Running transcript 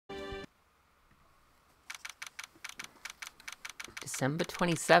December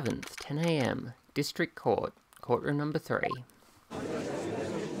 27th, 10 AM, District Court, Courtroom number 3.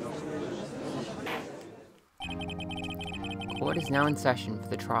 Court is now in session for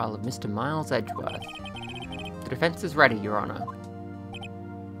the trial of Mr. Miles Edgeworth. The defense is ready, Your Honor.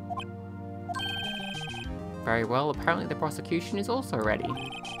 Very well, apparently the prosecution is also ready.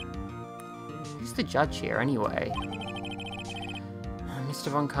 Who's the judge here, anyway? Mr.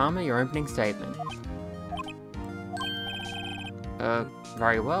 Von Karma, your opening statement.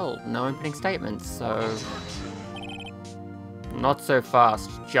 Very well, no opening statements, so... Not so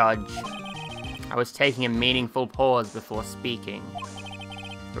fast, Judge. I was taking a meaningful pause before speaking.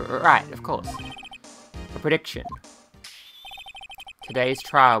 Right, of course. A prediction. Today's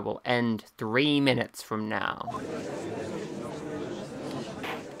trial will end 3 minutes from now.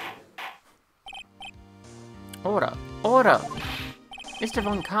 Order! Order! Mr.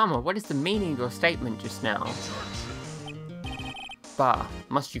 Von Karma, what is the meaning of your statement just now? Bah,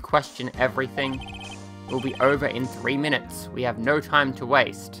 must you question everything? It will be over in 3 minutes. We have no time to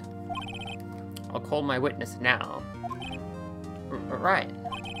waste. I'll call my witness now. Right.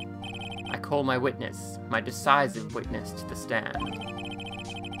 I call my witness, my decisive witness, to the stand.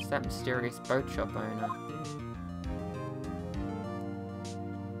 It's that mysterious boat shop owner.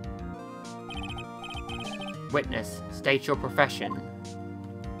 Witness, state your profession.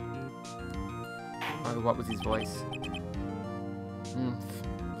 Oh, what was his voice?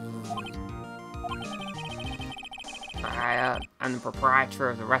 I'm the proprietor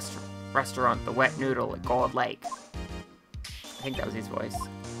of the restaurant The Wet Noodle at Gold Lake. I think that was his voice.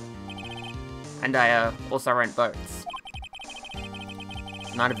 And I also rent boats.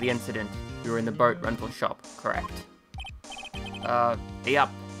 The night of the incident, you were in the boat rental shop, correct? Yep,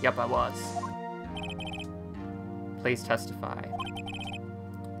 I was. Please testify.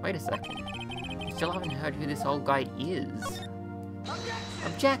 Wait a second. You still haven't heard who this old guy is.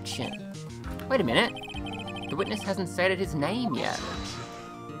 Objection! Wait a minute. The witness hasn't stated his name yet.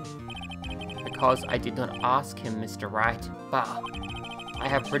 Because I did not ask him, Mr. Wright. Bah. I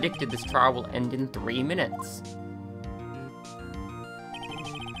have predicted this trial will end in 3 minutes.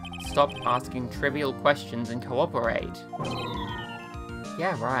 Stop asking trivial questions and cooperate.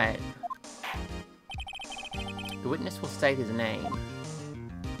 Yeah, right. The witness will state his name.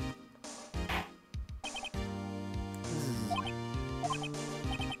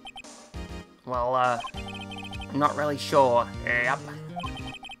 Well, I'm not really sure. Yep.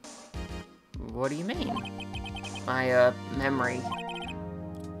 What do you mean? My, memory.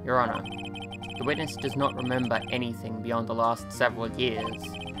 Your Honor, the witness does not remember anything beyond the last several years.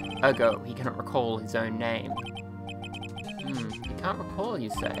 Ergo, he cannot recall his own name. He can't recall, you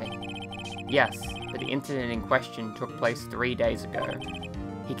say? Yes, but the incident in question took place 3 days ago.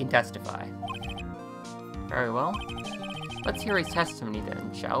 He can testify. Very well. Let's hear his testimony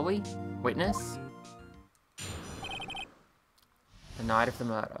then, shall we? Witness? The night of the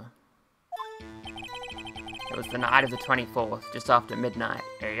murder. It was the night of the 24th, just after midnight.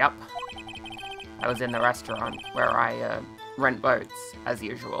 Yep. I was in the restaurant, where I, rent boats, as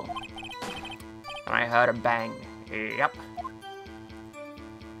usual. And I heard a bang. Yep.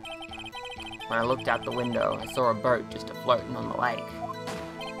 When I looked out the window, I saw a boat just a-floating on the lake.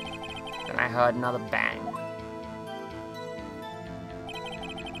 Then I heard another bang.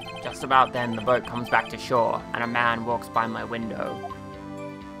 Just about then, the boat comes back to shore, and a man walks by my window.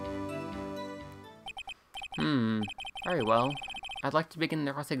 Very well. I'd like to begin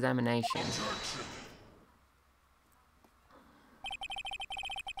the cross-examination.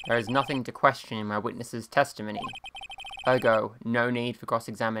 There is nothing to question in my witness's testimony. Ergo, no need for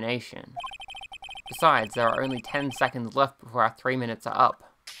cross-examination. Besides, there are only 10 seconds left before our 3 minutes are up.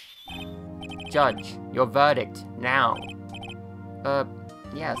 Judge, your verdict, now.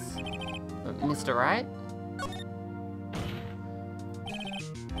 Yes. Mr. Wright?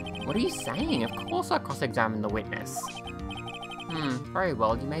 What are you saying? Of course I cross-examine the witness. Very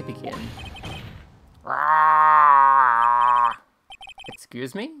well, you may begin.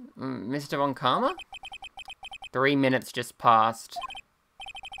 Excuse me? Mr. Von Karma? 3 minutes just passed.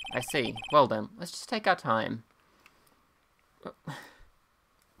 I see. Well then, let's just take our time.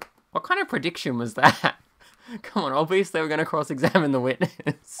 What kind of prediction was that? Come on, obviously we're going to cross-examine the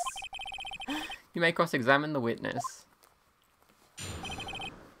witness. You may cross-examine the witness.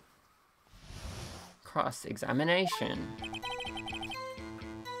 Cross-examination.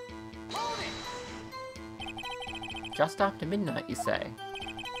 Just after midnight, you say?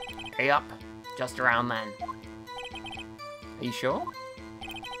 Yep, just around then. Are you sure?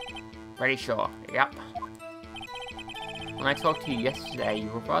 Pretty sure, yep. When I talked to you yesterday, you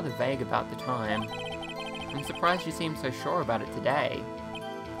were rather vague about the time. I'm surprised you seem so sure about it today.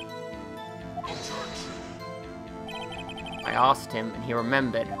 I asked him, and he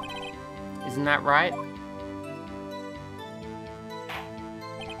remembered. Isn't that right?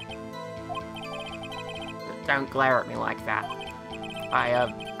 Don't glare at me like that.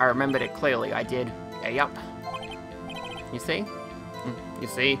 I remembered it clearly, I did. Yeah, yup. You see? You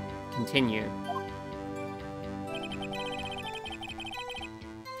see? Continue.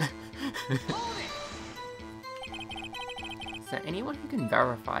 Is there anyone who can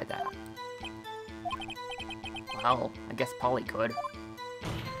verify that? Well, I guess Polly could.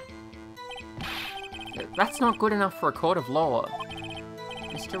 That's not good enough for a court of law.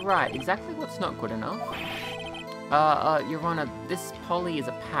 Mr. Wright, exactly what's not good enough? Your Honor, this Polly is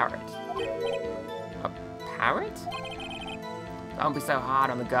a parrot. A parrot? Don't be so hard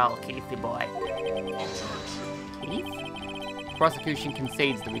on the girl, Keithy boy. Keith? Prosecution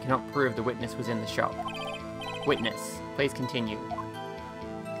concedes that we cannot prove the witness was in the shop. Witness, please continue.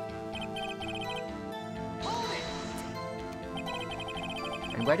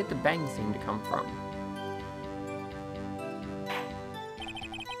 And where did the bang seem to come from?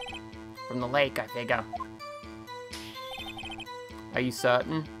 From the lake, I figure. Are you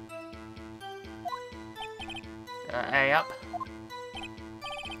certain? Up.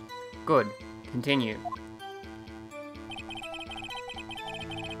 Good. Continue.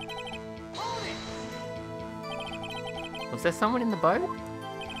 Was there someone in the boat?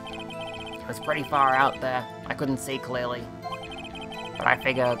 It was pretty far out there. I couldn't see clearly. But I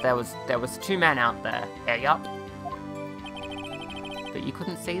figure there was 2 men out there. Yup. But you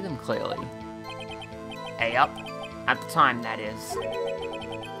couldn't see them clearly. Yup. At the time, that is.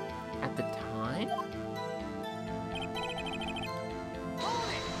 At the time?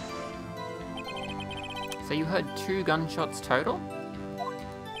 So you heard 2 gunshots total?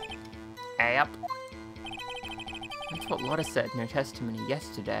 Yup. That's what Lotta said in her testimony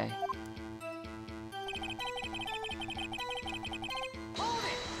yesterday.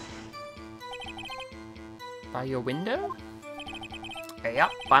 By your window?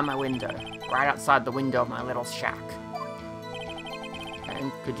 Yup, by my window. Right outside the window of my little shack.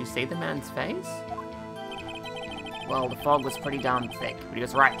 And could you see the man's face? Well, the fog was pretty darn thick, but he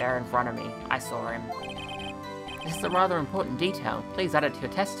was right there in front of me. I saw him. This is a rather important detail. Please add it to your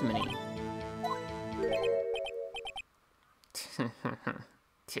testimony.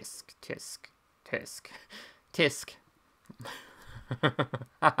 Tisk, tisk, tisk, tisk.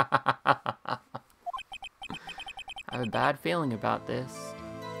 I have a bad feeling about this.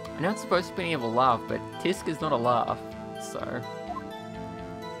 I know it's supposed to be an evil laugh, but tisk is not a laugh, so...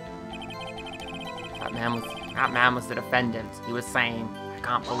 That man was the defendant. He was saying, I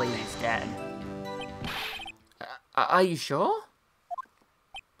can't believe he's dead. Are you sure?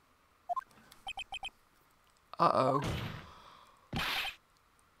 Uh-oh.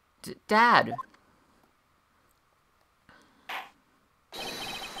 Dad!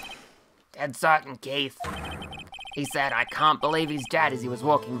 Dead certain, Keith. He said, I can't believe he's dead as he was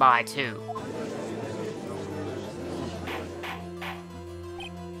walking by, too.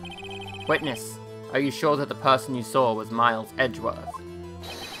 Witness, are you sure that the person you saw was Miles Edgeworth?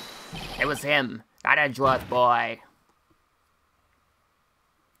 It was him, that Edgeworth boy.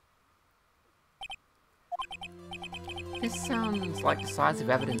 This sounds like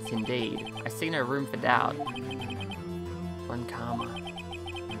decisive evidence indeed. I see no room for doubt. One karma.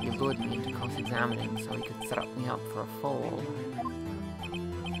 He lured me into cross-examining so he could set me up for a fall.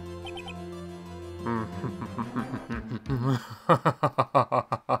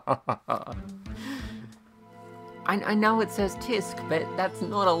 I know it says tisk, but that's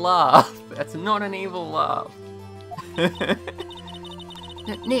not a laugh. That's not an evil laugh.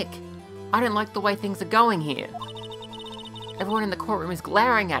 Nick, I don't like the way things are going here. Everyone in the courtroom is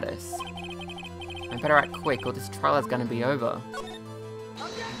glaring at us. I better act quick or this trial is going to be over.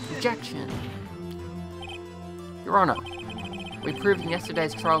 Objection. Your Honor, we proved in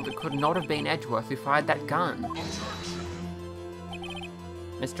yesterday's trial that it could not have been Edgeworth who fired that gun.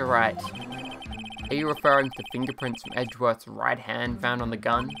 Mr. Wright, are you referring to the fingerprints from Edgeworth's right hand found on the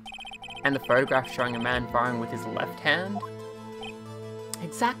gun? And the photograph showing a man firing with his left hand?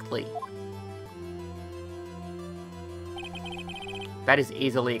 Exactly. That is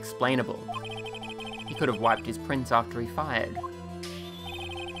easily explainable. He could have wiped his prints after he fired.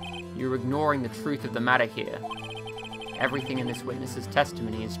 You're ignoring the truth of the matter here. Everything in this witness's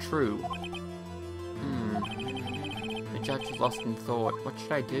testimony is true. The judge is lost in thought. What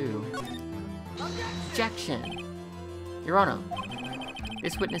should I do? Objection! Your Honor,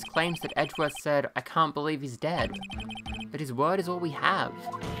 this witness claims that Edgeworth said, I can't believe he's dead. But his word is all we have.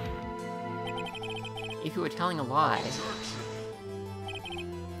 If you were telling a lie...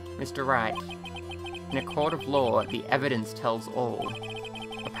 Mr. Wright, in a court of law, the evidence tells all.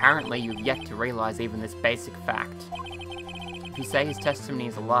 Apparently, you've yet to realize even this basic fact. If you say his testimony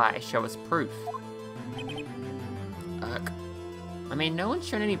is a lie, show us proof. I mean, no one's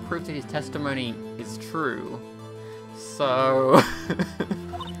shown any proof that his testimony is true. So...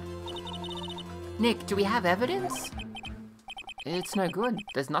 Nick, do we have evidence? It's no good.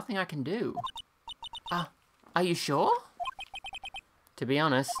 There's nothing I can do. Are you sure? To be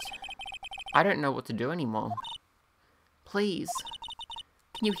honest, I don't know what to do anymore. Please.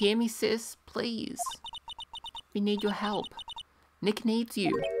 Can you hear me, sis? Please. We need your help. Nick needs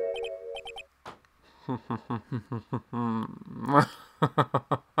you.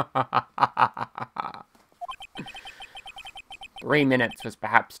 3 minutes was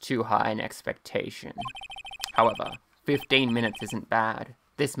perhaps too high an expectation. However, 15 minutes isn't bad.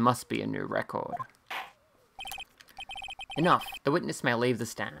 This must be a new record. Enough. The witness may leave the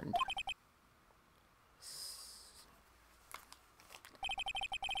stand.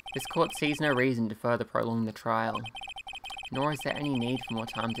 This court sees no reason to further prolong the trial, nor is there any need for more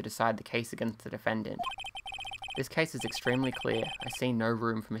time to decide the case against the defendant. This case is extremely clear. I see no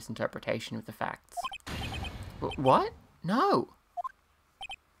room for misinterpretation of the facts. What? No!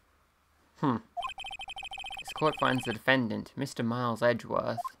 This court finds the defendant, Mr. Miles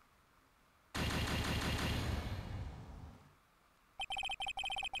Edgeworth.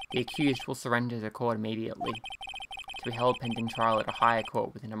 The accused will surrender to court immediately, to be held pending trial at a higher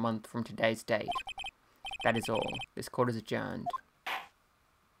court within a month from today's date. That is all. This court is adjourned.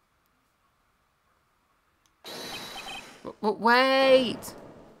 Wait!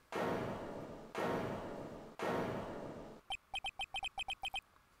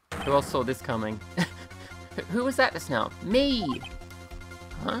 Who else saw this coming? Who was that just now? Me!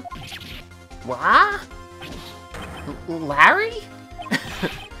 Huh? What? Larry?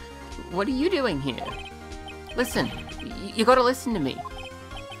 What are you doing here? Listen, you gotta listen to me.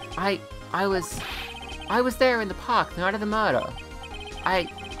 I was there in the park the night of the murder. I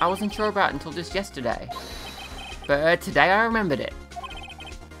wasn't sure about it until just yesterday. But today I remembered it.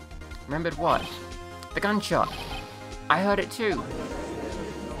 Remembered what? The gunshot. I heard it too.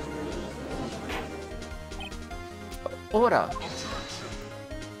 Order.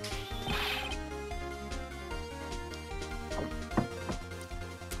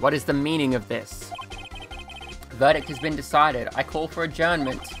 What is the meaning of this? Verdict has been decided. I call for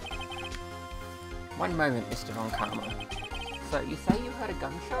adjournment. One moment, Mr. Von Karma. So, you say you heard a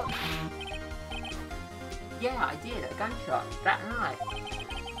gunshot? Yeah, I did. A gunshot. That night.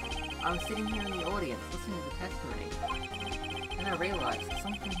 I was sitting here in the audience, listening to the testimony. Then I realized that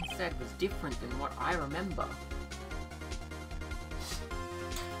something he said was different than what I remember.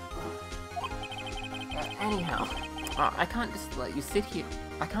 Anyhow, I can't just let you sit here.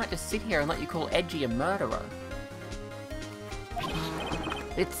 I can't just sit here and let you call Edgy a murderer.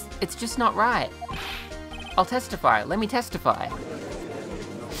 It's just not right. I'll testify. Let me testify.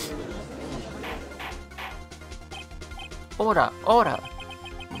 Order, order.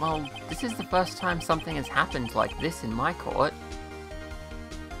 Well, this is the first time something has happened like this in my court.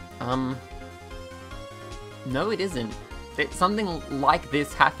 No, it isn't. Something like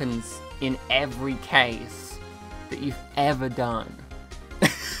this happens in every case that you've ever done.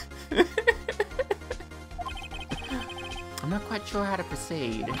 I'm not quite sure how to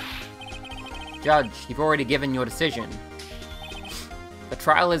proceed. Judge, you've already given your decision. The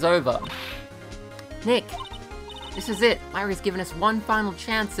trial is over. Nick, this is it. Larry's given us one final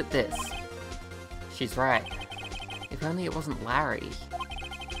chance at this. She's right. If only it wasn't Larry.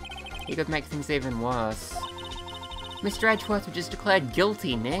 He could make things even worse. Mr. Edgeworth was just declared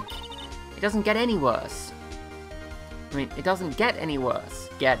guilty, Nick. It doesn't get any worse. I mean, it doesn't get any worse.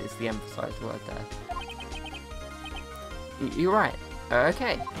 Get is the emphasized word there. You're right.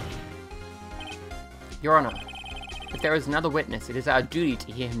 Okay. Your Honor, if there is another witness, it is our duty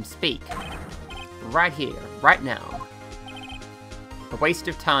to hear him speak. Right here, right now. A waste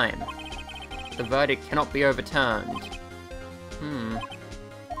of time. The verdict cannot be overturned.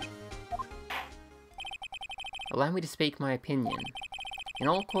 Allow me to speak my opinion. In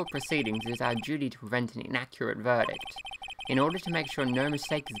all court proceedings, it is our duty to prevent an inaccurate verdict. In order to make sure no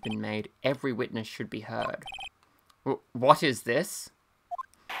mistake has been made, every witness should be heard. What is this?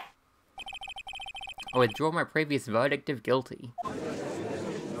 I withdraw my previous verdict of guilty.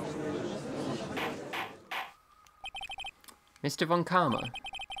 Mr. Von Karma,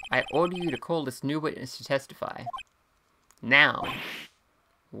 I order you to call this new witness to testify. Now.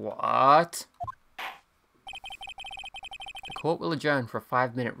 What? The court will adjourn for a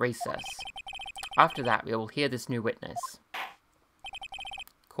 5-minute recess. After that, we will hear this new witness.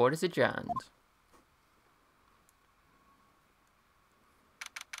 Court is adjourned.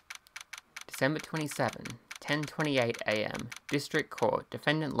 December 27, 10:28 a.m. District Court,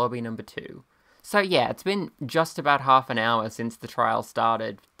 Defendant Lobby Number 2. So yeah, it's been just about half an hour since the trial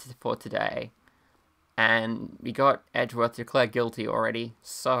started for today. And we got Edgeworth declared guilty already,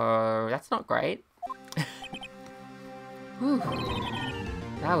 so that's not great. Whew.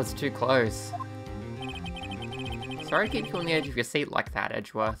 That was too close. Sorry to keep you on the edge of your seat like that,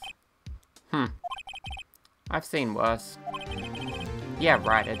 Edgeworth. I've seen worse. Yeah,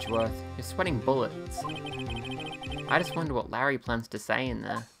 right, Edgeworth. You're sweating bullets. I just wonder what Larry plans to say in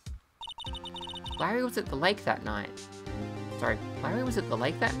there. Larry was at the lake that night. Sorry, Larry was at the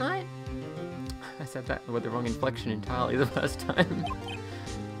lake that night? I said that with the wrong inflection entirely the first time.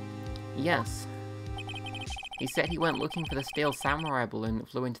 Yes. He said he went looking for the steel samurai balloon that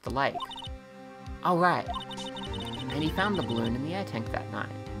flew into the lake. Oh, right. And he found the balloon in the air tank that night.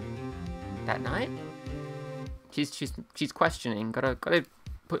 That night? She's questioning. Gotta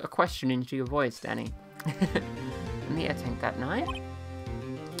put a question into your voice, Danny. In the air tank that night?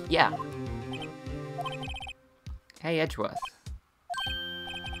 Yeah. Hey, Edgeworth.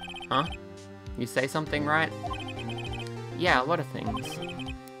 Huh? You say something, right? Yeah, a lot of things.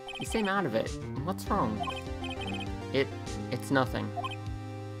 You seem out of it. What's wrong? It's nothing.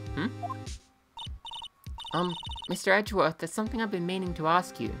 Mr. Edgeworth, there's something I've been meaning to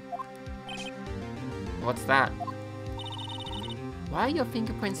ask you. What's that? Why are your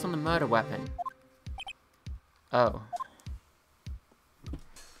fingerprints on the murder weapon? Oh.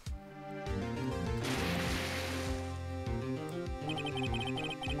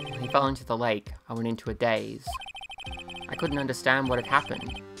 When he fell into the lake, I went into a daze. I couldn't understand what had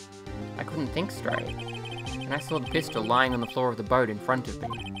happened. I couldn't think straight. And I saw the pistol lying on the floor of the boat in front of me.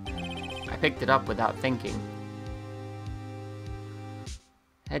 I picked it up without thinking.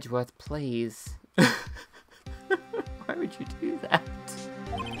 Edgeworth, please. Why would you do that?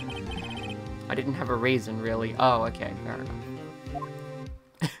 I didn't have a reason, really. Oh, okay, fair enough.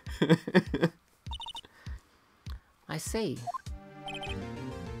 I see.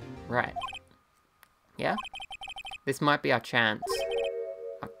 Right. Yeah? This might be our chance.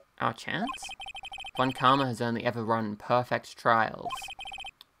 Our chance? Von Karma has only ever run perfect trials.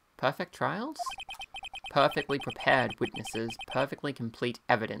 Perfect trials? Perfectly prepared witnesses, perfectly complete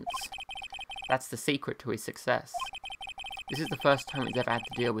evidence. That's the secret to his success. This is the first time he's ever had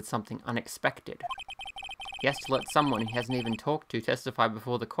to deal with something unexpected. He has to let someone he hasn't even talked to testify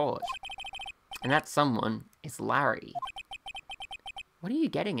before the court. And that someone is Larry. What are you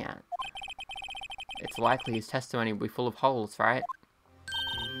getting at? It's likely his testimony will be full of holes, right?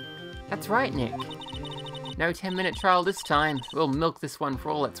 That's right, Nick. No 10-minute trial this time. We'll milk this one for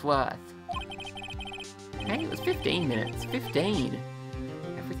all it's worth. Hey, it was 15 minutes. 15!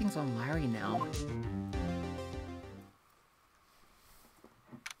 Everything's on Larry now.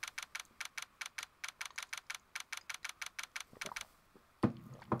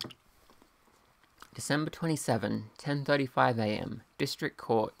 December 27, 10:35 a.m. District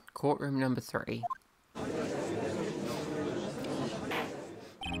Court, Courtroom Number 3.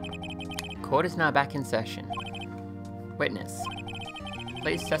 Court is now back in session. Witness,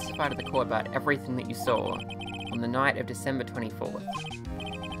 please testify to the court about everything that you saw on the night of December 24th.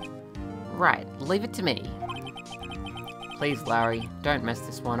 Right, leave it to me. Please, Larry, don't mess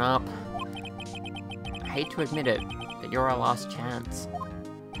this one up. I hate to admit it, but you're our last chance.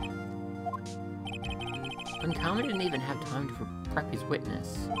 Von Karma didn't even have time to prep his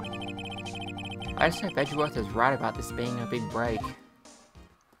witness. I just hope Edgeworth is right about this being a big break.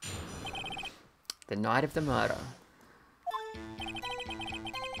 The night of the murder.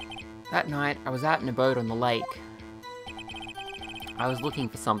 That night, I was out in a boat on the lake. I was looking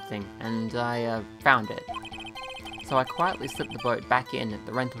for something, and I found it. So I quietly slipped the boat back in at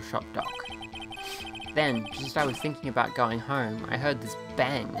the rental shop dock. Then, just as I was thinking about going home, I heard this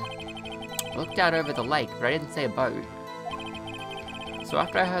bang. I looked out over the lake, but I didn't see a boat. So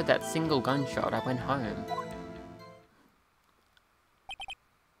after I heard that single gunshot, I went home.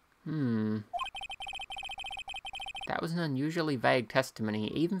 That was an unusually vague testimony,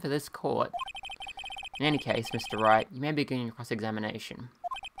 even for this court. In any case, Mr. Wright, you may begin your cross-examination.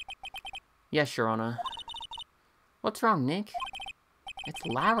 Yes, Your Honor. What's wrong, Nick? It's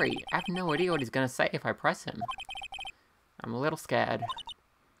Larry. I have no idea what he's going to say if I press him. I'm a little scared.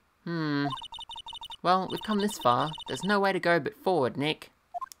 Well, we've come this far. There's no way to go but forward, Nick.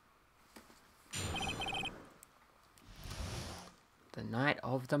 The night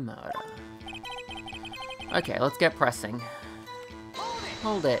of the murder. Okay, let's get pressing.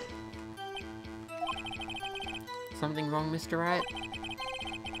 Hold it. Something wrong, Mr. Wright?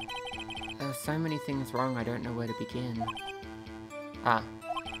 There are so many things wrong, I don't know where to begin. Well,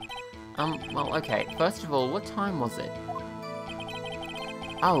 okay. First of all, what time was it?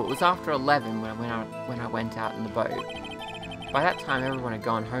 Oh, it was after 11 when I went out in the boat. By that time, everyone had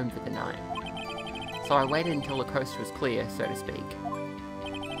gone home for the night. So I waited until the coast was clear, so to speak.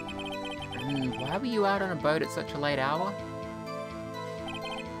 And why were you out on a boat at such a late hour?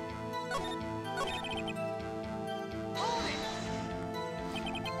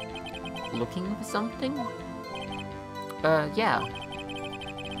 Looking for something? Yeah.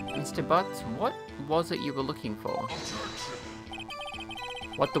 Mr. Butts, what was it you were looking for?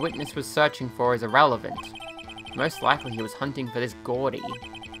 What the witness was searching for is irrelevant. Most likely he was hunting for this Gordy.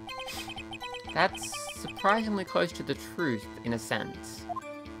 That's surprisingly close to the truth, in a sense.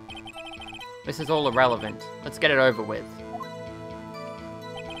 This is all irrelevant. Let's get it over with.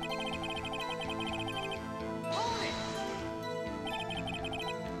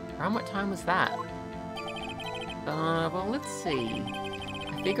 Around what time was that? Well, let's see.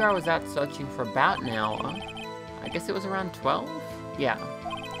 I figure I was out searching for about an hour. I guess it was around 12? Yeah.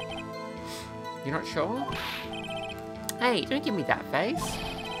 You're not sure? Hey, don't give me that face.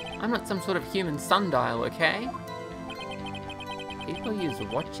 I'm not some sort of human sundial, okay? People use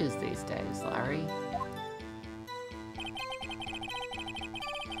watches these days, Larry.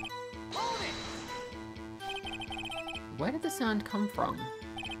 Where did the sound come from?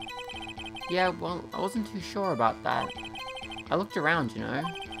 Yeah, well, I wasn't too sure about that. I looked around, you know.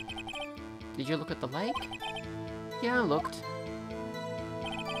 Did you look at the lake? Yeah, I looked.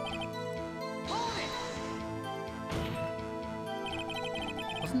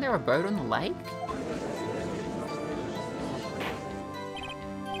 Wasn't there a boat on the lake?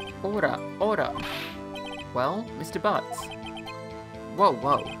 Order, order. Well, Mr. Butts. Whoa,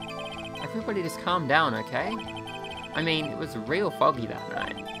 whoa. Everybody just calm down, okay? I mean, it was real foggy that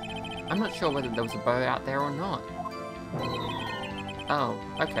night. I'm not sure whether there was a boat out there or not. Oh,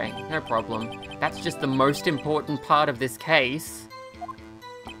 okay, no problem. That's just the most important part of this case.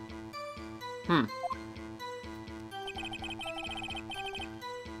 So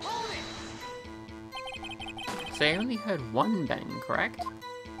I only heard one bang, correct?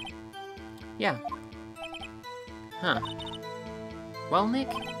 Yeah. Huh. Well, Nick?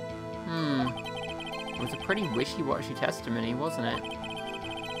 It was a pretty wishy-washy testimony, wasn't it?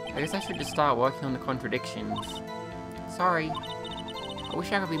 I guess I should just start working on the contradictions. Sorry. I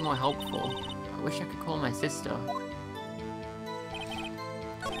wish I could be more helpful. I wish I could call my sister.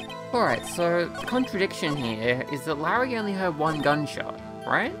 Alright, so the contradiction here is that Larry only heard one gunshot,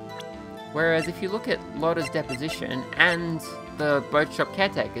 right? Whereas if you look at Lotta's deposition and the boat shop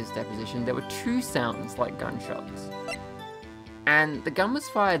caretaker's deposition, there were two sounds like gunshots. And the gun was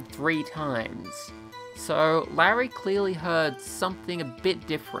fired 3 times. So Larry clearly heard something a bit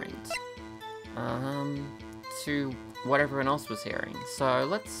different to what everyone else was hearing. So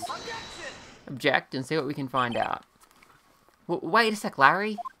let's object and see what we can find out. Wait a sec,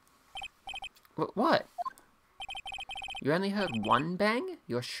 Larry. What? You only heard one bang?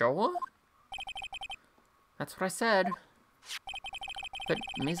 You're sure? That's what I said. But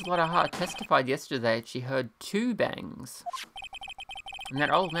Ms. Lotta Hart testified yesterday that she heard 2 bangs. And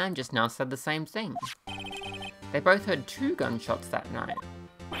that old man just now said the same thing. They both heard 2 gunshots that night.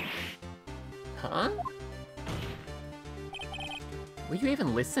 Huh? Were you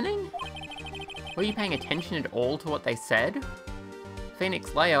even listening? Were you paying attention at all to what they said?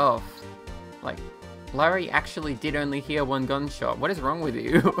 Phoenix, lay off. Like, Larry actually did only hear 1 gunshot. What is wrong with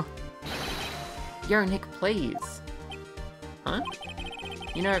you? Yo, Nick, please. Huh?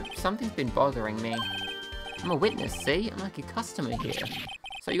 You know, something's been bothering me. I'm a witness, see? I'm like a customer here.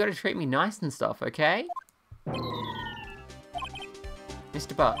 So you gotta treat me nice and stuff, okay?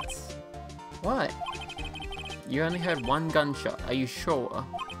 Mr. Butts. What? You only heard 1 gunshot, are you sure?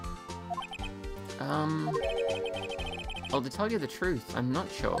 Well, to tell you the truth, I'm not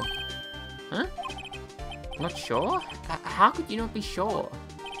sure. Huh? Not sure? How could you not be sure?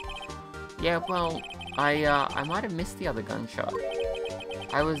 Yeah, well, I might have missed the other gunshot.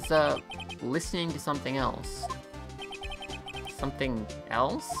 I was, listening to something else. Something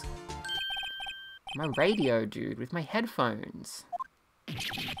else? My radio, dude, with my headphones.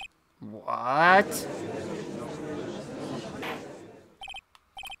 What?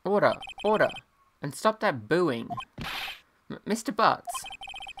 Order, order, and stop that booing. Mr. Butts,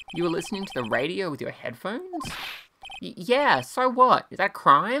 you were listening to the radio with your headphones? Yeah, so what? Is that a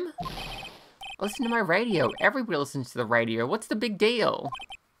crime? Listen to my radio. Everybody listens to the radio. What's the big deal?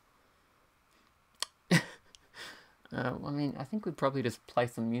 I mean, I think we'd probably just play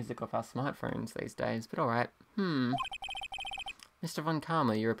some music off our smartphones these days, but alright. Mr. Von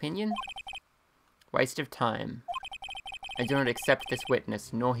Karma, your opinion? Waste of time. I do not accept this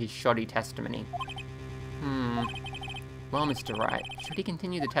witness, nor his shoddy testimony. Well, Mr. Wright, should he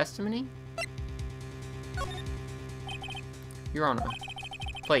continue the testimony? Your Honor,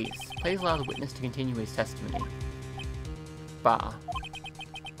 please allow the witness to continue his testimony. Bah.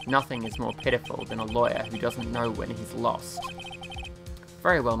 Nothing is more pitiful than a lawyer who doesn't know when he's lost.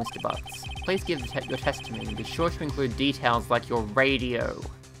 Very well, Mr. Butts. Please give your testimony and be sure to include details like your radio.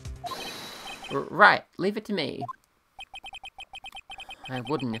 Right, leave it to me. I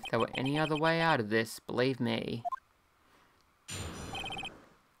wouldn't if there were any other way out of this, believe me.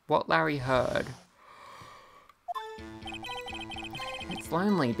 What Larry heard. It's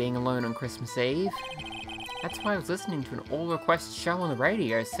lonely being alone on Christmas Eve. That's why I was listening to an all-request show on the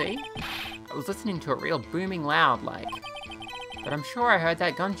radio, see? I was listening to it real booming loud, like. But I'm sure I heard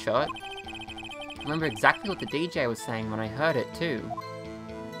that gunshot. I remember exactly what the DJ was saying when I heard it, too.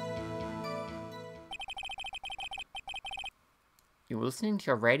 You were listening to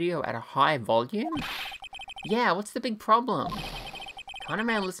your radio at a high volume? Yeah, what's the big problem? Can't a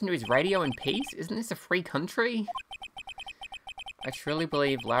man listen to his radio in peace? Isn't this a free country? I truly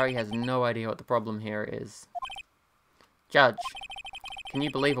believe Larry has no idea what the problem here is. Judge, can you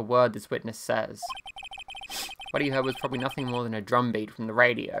believe a word this witness says? What he heard was probably nothing more than a drum beat from the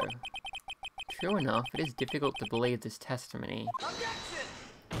radio. True enough, it is difficult to believe this testimony.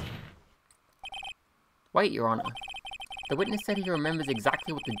 Objection! Wait, Your Honor. The witness said he remembers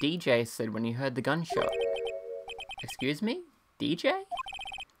exactly what the DJ said when he heard the gunshot. Excuse me? DJ?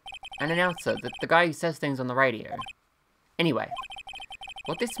 An announcer, the guy who says things on the radio. Anyway,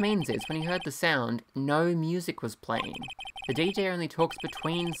 what this means is when he heard the sound, no music was playing. The DJ only talks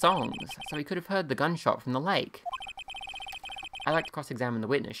between songs, so he could have heard the gunshot from the lake. I'd like to cross-examine the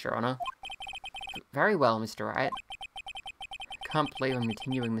witness, Your Honor. Very well, Mr. Wright. Can't believe I'm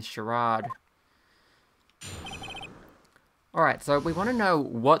continuing this charade. Alright, so we want to know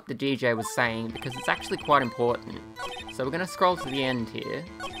what the DJ was saying, because it's actually quite important. So we're going to scroll to the end here.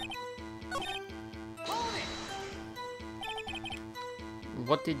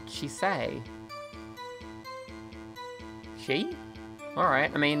 What did she say? She?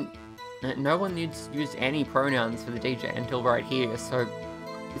 Alright, I mean, no one used any pronouns for the DJ until right here, so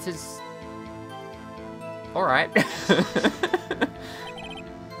this is... Alright.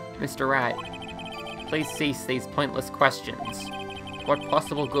 Mr. Wright, please cease these pointless questions. What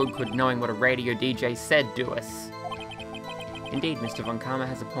possible good could knowing what a radio DJ said do us? Indeed, Mr. Von Karma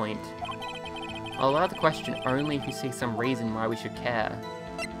has a point. I'll allow the question only if you see some reason why we should care.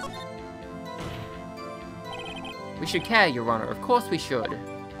 We should care, Your Honor. Of course we should.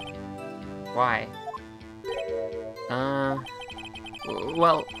 Why?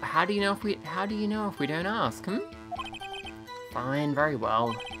 Well, how do you know if we don't ask, Fine, very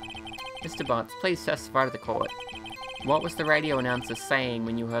well. Mr. Butts, please testify to the court. What was the radio announcer saying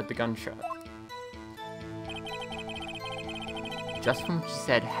when you heard the gunshot? Just when she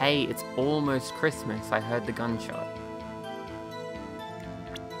said, hey, it's almost Christmas, I heard the gunshot.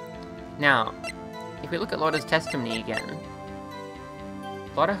 Now, if we look at Lotta's testimony again,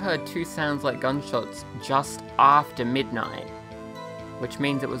 Lotta heard two sounds like gunshots just after midnight, which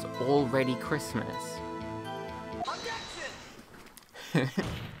means it was already Christmas.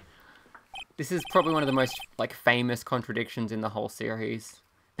 This is probably one of the most, famous contradictions in the whole series.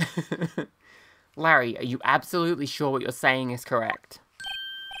 Larry, are you absolutely sure what you're saying is correct?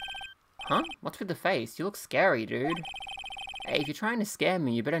 Huh? What's with the face? You look scary, dude. Hey, if you're trying to scare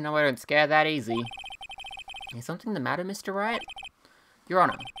me, you better know I don't scare that easy. Is something the matter, Mr. Wright? Your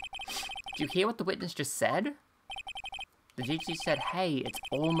Honor, did you hear what the witness just said? The DJ said, hey, it's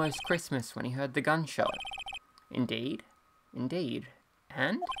almost Christmas when he heard the gunshot. Indeed. Indeed.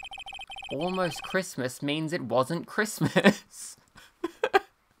 And? Almost Christmas means it wasn't Christmas.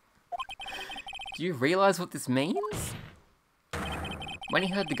 Do you realize what this means? When he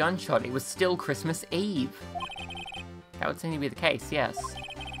heard the gunshot, it was still Christmas Eve. That would seem to be the case, yes.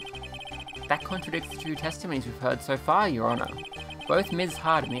 That contradicts the two testimonies we've heard so far, Your Honor. Both Ms.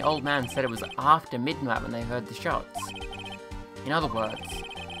 Hart and the old man said it was after midnight when they heard the shots. In other words,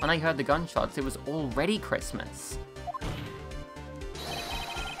 when they heard the gunshots, it was already Christmas.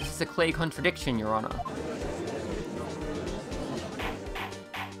 This is a clear contradiction, Your Honor.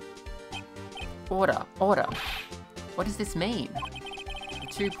 Order, order. What does this mean? The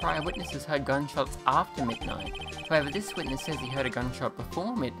two prior witnesses heard gunshots after midnight. However, this witness says he heard a gunshot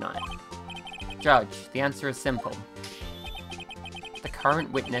before midnight. Judge, the answer is simple. The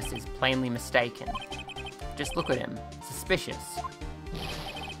current witness is plainly mistaken. Just look at him. Suspicious.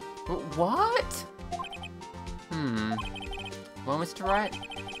 What? Well, Mr. Wright,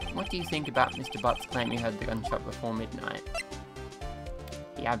 what do you think about Mr. Butt's claim he heard the gunshot before midnight?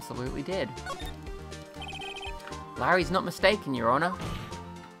 He absolutely did. Larry's not mistaken, Your Honor.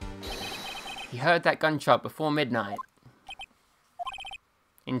 He heard that gunshot before midnight.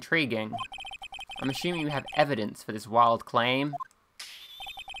 Intriguing. I'm assuming you have evidence for this wild claim.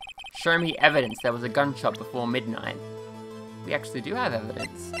 Show me evidence there was a gunshot before midnight. We actually do have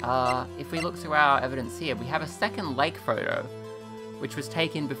evidence. If we look through our evidence here, we have a second lake photo, which was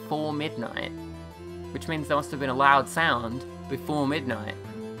taken before midnight, which means there must have been a loud sound before midnight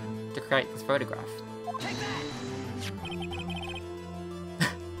to create this photograph.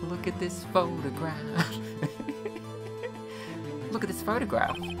 Look at this photograph. Look at this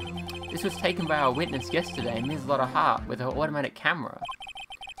photograph. This was taken by our witness yesterday, Ms. Lotta Hart, with her automatic camera.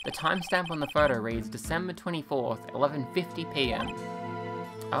 The timestamp on the photo reads December 24th, 11:50 p.m.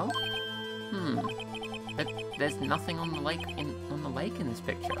 Oh? But there's nothing on the lake in this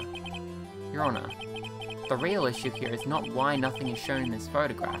picture. Your Honor, the real issue here is not why nothing is shown in this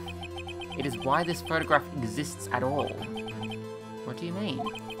photograph. It is why this photograph exists at all. What do you mean?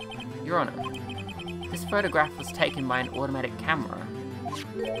 Your Honor, this photograph was taken by an automatic camera.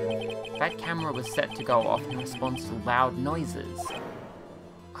 That camera was set to go off in response to loud noises.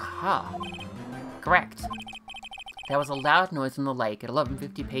 Aha! Correct. There was a loud noise on the lake at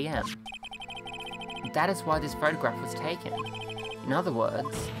 11:50 p.m. That is why this photograph was taken. In other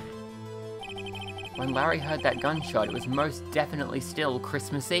words, when Larry heard that gunshot, it was most definitely still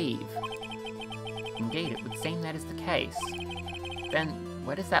Christmas Eve. Indeed, it would seem that is the case. Then,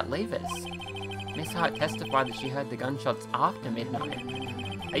 where does that leave us? Miss Hart testified that she heard the gunshots after midnight.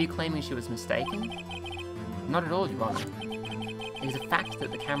 Are you claiming she was mistaken? Not at all, Your Honor. It is a fact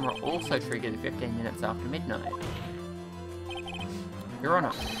that the camera also triggered 15 minutes after midnight. Your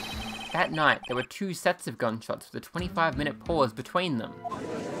Honor, that night there were 2 sets of gunshots with a 25-minute pause between them.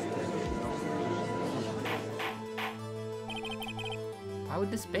 Why would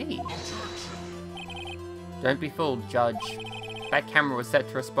this be? Don't be fooled, Judge. That camera was set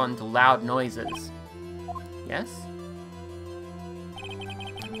to respond to loud noises. Yes?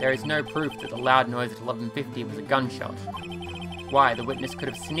 There is no proof that the loud noise at 11:50 was a gunshot. Why, the witness could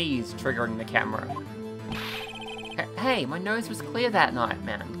have sneezed, triggering the camera. Hey, my nose was clear that night,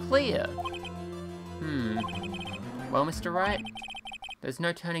 man. Clear! Well, Mr. Wright, there's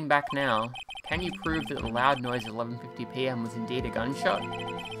no turning back now. Can you prove that the loud noise at 11:50 p.m. was indeed a gunshot?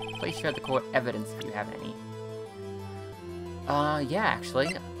 Please show the court evidence if you have any. Yeah,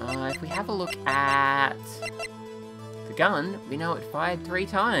 actually. If we have a look at the gun, we know it fired 3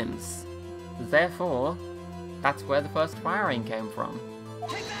 times. Therefore, that's where the first firing came from.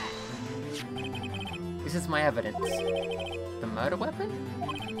 This is my evidence. The murder weapon?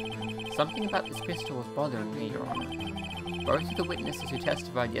 Something about this pistol was bothering me, Your Honor. Both of the witnesses who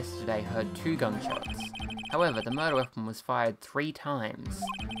testified yesterday heard 2 gunshots. However, the murder weapon was fired 3 times.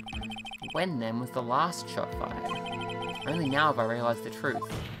 When then was the last shot fired? Only now have I realised the truth.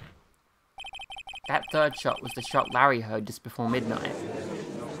 That 3rd shot was the shot Larry heard just before midnight.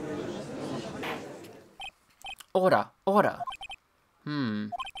 Order! Order!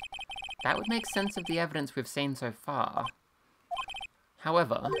 That would make sense of the evidence we've seen so far.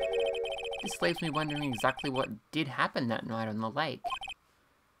 However, this leaves me wondering exactly what did happen that night on the lake.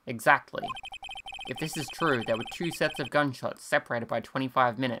 Exactly. If this is true, there were 2 sets of gunshots separated by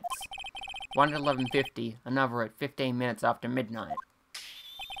 25 minutes. One at 11:50, another at 15 minutes after midnight.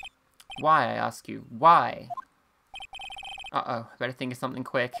 Why, I ask you, why? Uh-oh, better think of something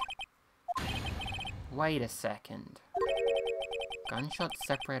quick. Wait a second. Gunshots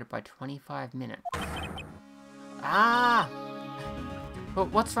separated by 25 minutes. Ah!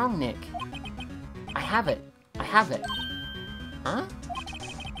 But what's wrong, Nick? I have it. I have it. Huh?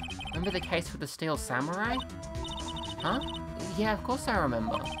 Remember the case with the Steel Samurai? Huh? Yeah, of course I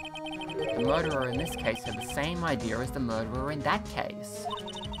remember. The murderer in this case had the same idea as the murderer in that case.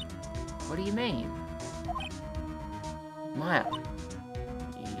 What do you mean? Maya.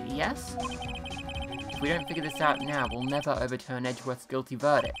 Yes? If we don't figure this out now, we'll never overturn Edgeworth's guilty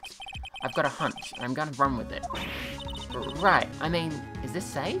verdict. I've got a hunch, and I'm gonna run with it. Right, I mean, is this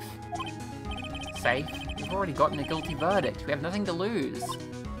safe? Safe? We've already gotten a guilty verdict. We have nothing to lose.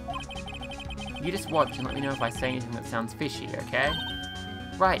 You just watch and let me know if I say anything that sounds fishy, okay?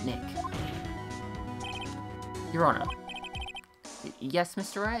 Right, Nick. Your Honor. Yes,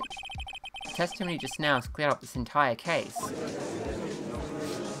 Mr. Wright? The testimony just now has cleared up this entire case.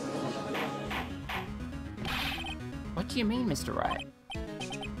 What do you mean, Mr. Wright?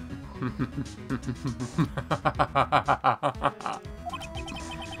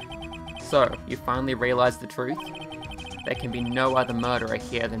 So, you finally realize the truth? There can be no other murderer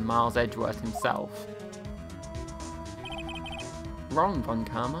here than Miles Edgeworth himself. Wrong, Von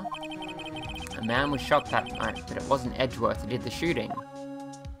Karma. A man was shot that night, but it wasn't Edgeworth who did the shooting.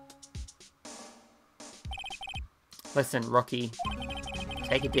 Listen, Rocky.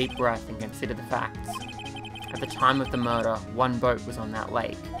 Take a deep breath and consider the facts. At the time of the murder, one boat was on that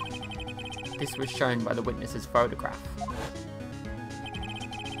lake. This was shown by the witness's photograph.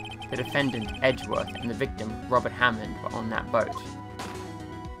 The defendant, Edgeworth, and the victim, Robert Hammond, were on that boat.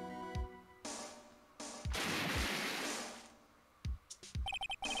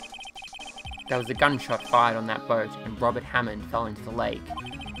 There was a gunshot fired on that boat, and Robert Hammond fell into the lake.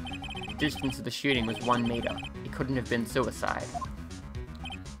 The distance of the shooting was 1 meter. It couldn't have been suicide.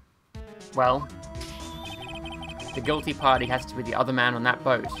 Well, the guilty party has to be the other man on that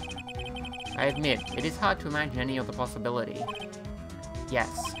boat. I admit, it is hard to imagine any other possibility.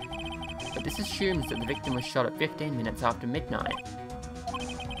 Yes, but this assumes that the victim was shot at 15 minutes after midnight.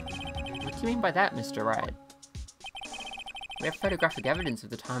 What do you mean by that, Mr. Wright? We have photographic evidence of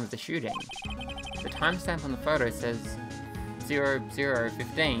the time of the shooting. The timestamp on the photo says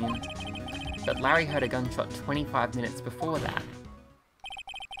 00:15, but Larry heard a gunshot 25 minutes before that.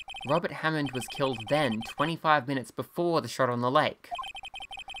 Robert Hammond was killed then, 25 minutes before the shot on the lake.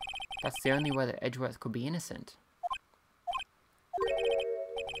 That's the only way that Edgeworth could be innocent.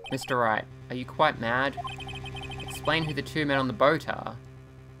 Mr. Wright, are you quite mad? Explain who the two men on the boat are.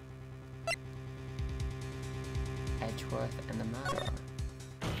 Edgeworth and the murderer.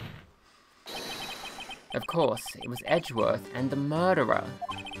 Of course, it was Edgeworth and the murderer.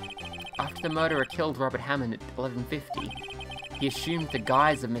 After the murderer killed Robert Hammond at 11:50, he assumed the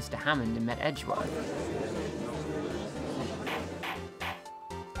guise of Mr. Hammond and met Edgeworth.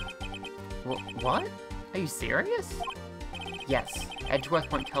 What? Are you serious? Yes,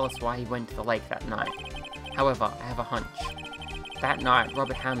 Edgeworth won't tell us why he went to the lake that night. However, I have a hunch. That night,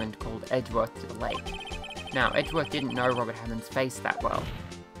 Robert Hammond called Edgeworth to the lake. Now, Edgeworth didn't know Robert Hammond's face that well.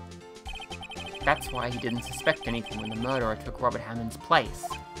 That's why he didn't suspect anything when the murderer took Robert Hammond's place.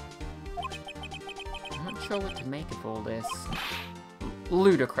 I'm not sure what to make of all this.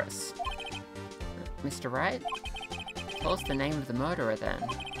 Ludicrous. Mr. Wright? Tell us the name of the murderer then.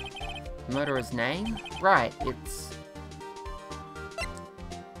 The murderer's name? Right, it's...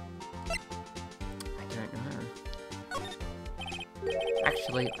 I don't know.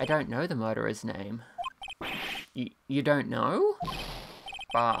 Actually, I don't know the murderer's name. You don't know?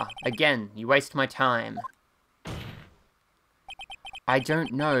 Bah, again, you waste my time. I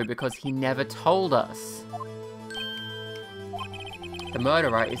don't know because he never told us. The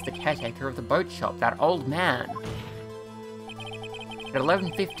murderer is the caretaker of the boat shop, that old man. At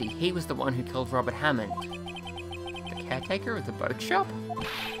 11:50, he was the one who killed Robert Hammond. The caretaker of the boat shop?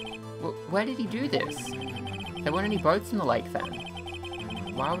 Where did he do this? There weren't any boats in the lake then.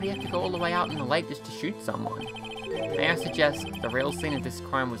 Why would he have to go all the way out in the lake just to shoot someone? May I suggest the real scene of this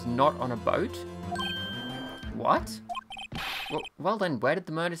crime was not on a boat? What? Well then, where did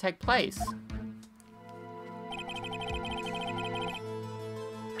the murder take place?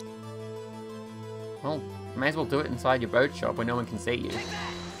 Well, you may as well do it inside your boat shop where no one can see you.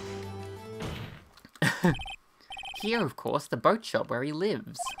 Here, of course, the boat shop where he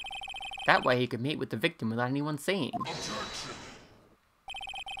lives. That way he could meet with the victim without anyone seeing.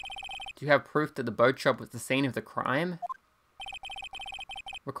 Do you have proof that the boat shop was the scene of the crime?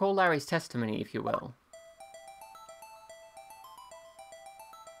 Recall Larry's testimony, if you will.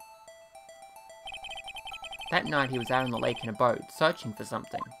 That night he was out on the lake in a boat, searching for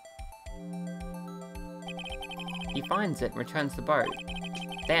something. He finds it and returns the boat.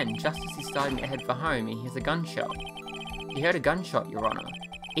 Then, just as he's starting to head for home, he hears a gunshot. He heard a gunshot, Your Honor,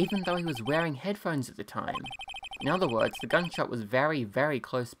 even though he was wearing headphones at the time. In other words, the gunshot was very, very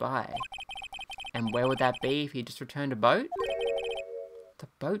close by. And where would that be if he just returned a boat? The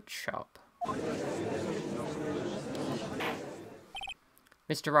boat shop.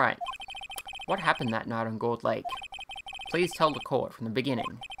 Mr. Wright, what happened that night on Gourd Lake? Please tell the court from the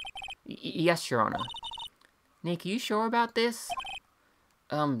beginning. Yes, Your Honor. Nick, are you sure about this?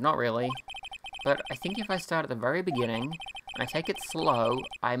 Not really. But I think if I start at the very beginning, and I take it slow,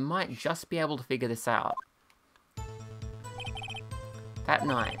 I might just be able to figure this out. That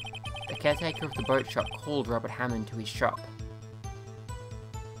night, the caretaker of the boat shop called Robert Hammond to his shop.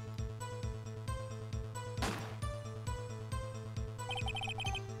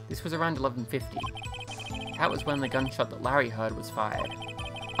 This was around 11:50. That was when the gunshot that Larry heard was fired.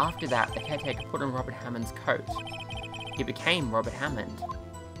 After that, the caretaker put on Robert Hammond's coat. He became Robert Hammond.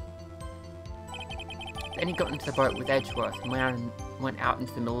 Then he got into the boat with Edgeworth and went out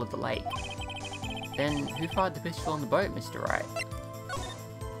into the middle of the lake. Then, who fired the pistol on the boat, Mr. Wright?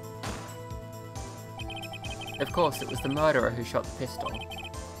 Of course, it was the murderer who shot the pistol.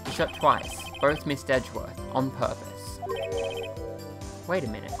 He shot twice, both missed Edgeworth, on purpose. Wait a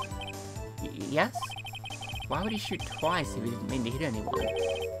minute. Yes? Why would he shoot twice if he didn't mean to hit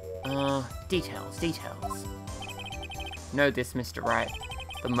anyone? Details. Know this, Mr. Wright.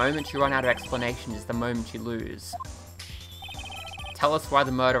 The moment you run out of explanation is the moment you lose. Tell us why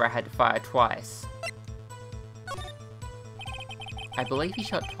the murderer had to fire twice. I believe he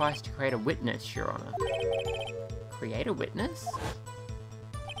shot twice to create a witness, Your Honor. Create a witness?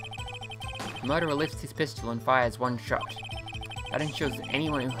 The murderer lifts his pistol and fires one shot. That ensures that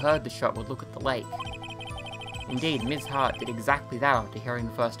anyone who heard the shot would look at the lake. Indeed, Ms. Hart did exactly that after hearing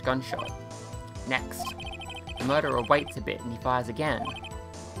the first gunshot. Next, the murderer waits a bit and he fires again.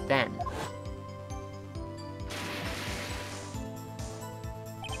 Then,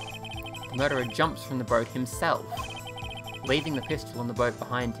 the murderer jumps from the boat himself, leaving the pistol on the boat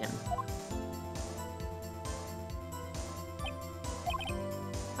behind him.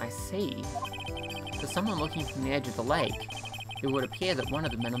 I see. For someone looking from the edge of the lake, it would appear that one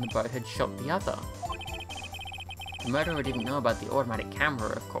of the men on the boat had shot the other. The murderer didn't know about the automatic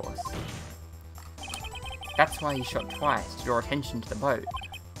camera, of course. That's why he shot twice, to draw attention to the boat.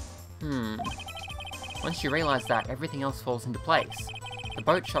 Once you realise that, everything else falls into place. The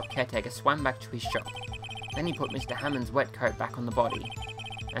boat shop caretaker swam back to his shop. Then he put Mr. Hammond's wet coat back on the body,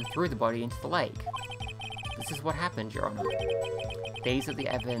 and threw the body into the lake. This is what happened, Your Honour. These are the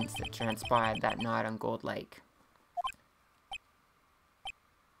events that transpired that night on Gourd Lake.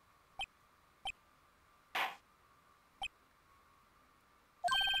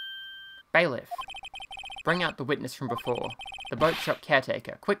 Bailiff, bring out the witness from before. The boat shop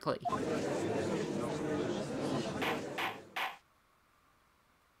caretaker, quickly!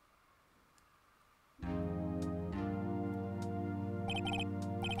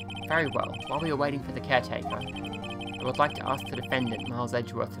 Very well. While we are waiting for the caretaker, I would like to ask the defendant, Miles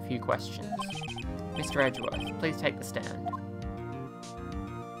Edgeworth, a few questions. Mr. Edgeworth, please take the stand.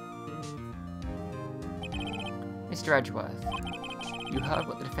 Mr. Edgeworth, you heard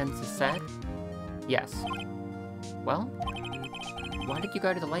what the defense has said? Yes. Well, why did you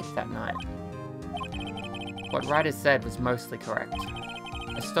go to the lake that night? What Ryder said was mostly correct.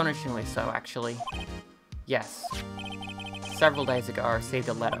 Astonishingly so, actually. Yes. Several days ago, I received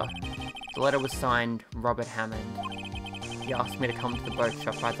a letter. The letter was signed Robert Hammond. He asked me to come to the boat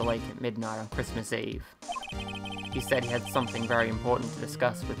shop by the lake at midnight on Christmas Eve. He said he had something very important to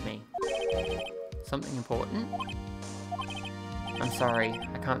discuss with me. Something important? I'm sorry,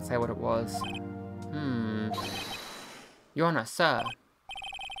 I can't say what it was. Your Honour, sir.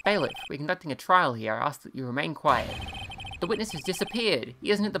 Bailiff, we're conducting a trial here. I ask that you remain quiet. The witness has disappeared.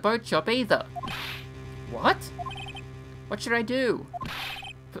 He isn't at the boat shop either. What? What should I do?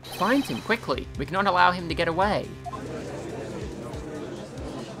 Find him, quickly. We cannot allow him to get away.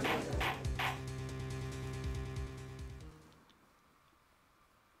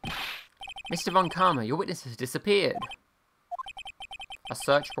 Mr. Von Karma, your witness has disappeared. A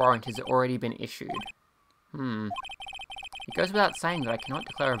search warrant has already been issued. It goes without saying that I cannot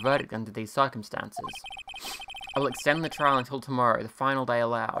declare a verdict under these circumstances. I will extend the trial until tomorrow, the final day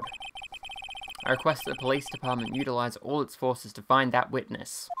allowed. I request that the police department utilize all its forces to find that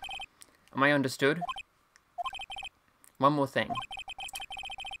witness. Am I understood? One more thing.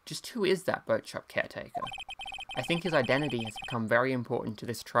 Just who is that boat shop caretaker? I think his identity has become very important to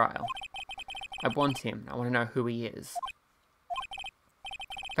this trial. I want him. I want to know who he is.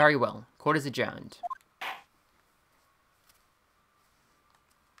 Very well. Court is adjourned.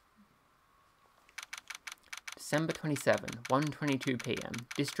 December 27, 1:22 p.m.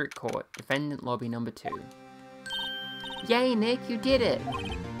 District Court, Defendant Lobby Number 2. Yay, Nick, you did it!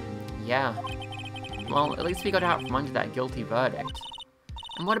 Yeah. Well, at least we got out from under that guilty verdict.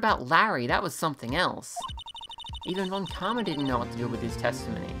 And what about Larry? That was something else. Even Von Karma didn't know what to do with his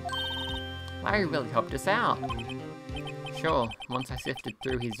testimony. Larry really helped us out. Sure, once I sifted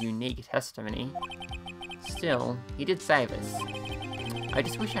through his unique testimony. Still, he did save us. I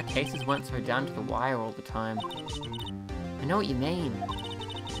just wish our cases weren't so down to the wire all the time. I know what you mean.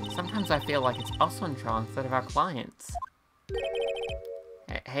 Sometimes I feel like it's us on trial instead of our clients.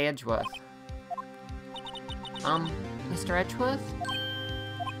 Hey, Edgeworth. Mr. Edgeworth?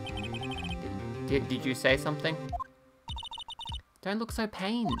 Did you say something? Don't look so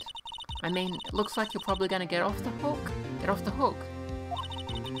pained. I mean, it looks like you're probably gonna get off the hook. Get off the hook.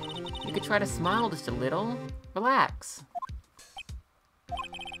 You could try to smile just a little. Relax.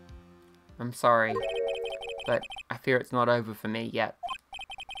 I'm sorry. but I fear it's not over for me yet.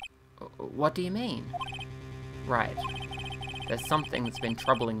 What do you mean? Right. There's something that's been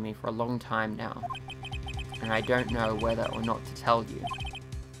troubling me for a long time now, and I don't know whether or not to tell you.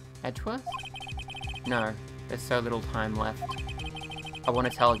 Edgeworth? No, there's so little time left. I want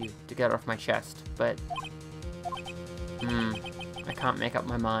to tell you, to get it off my chest, but... I can't make up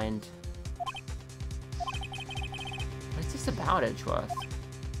my mind. What is this about, Edgeworth?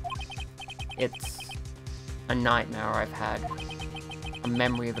 It's a nightmare I've had. A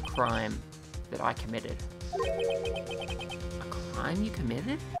memory of a crime that I committed. A crime you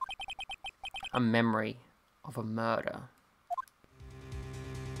committed? A memory of a murder.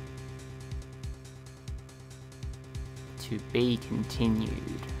 To be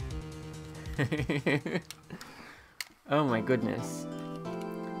continued. Oh my goodness.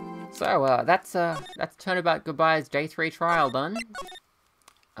 So, that's Turnabout Goodbye's Day 3 trial done.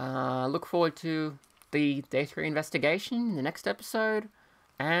 Look forward to the Day 3 investigation in the next episode,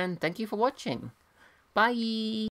 and thank you for watching. Bye!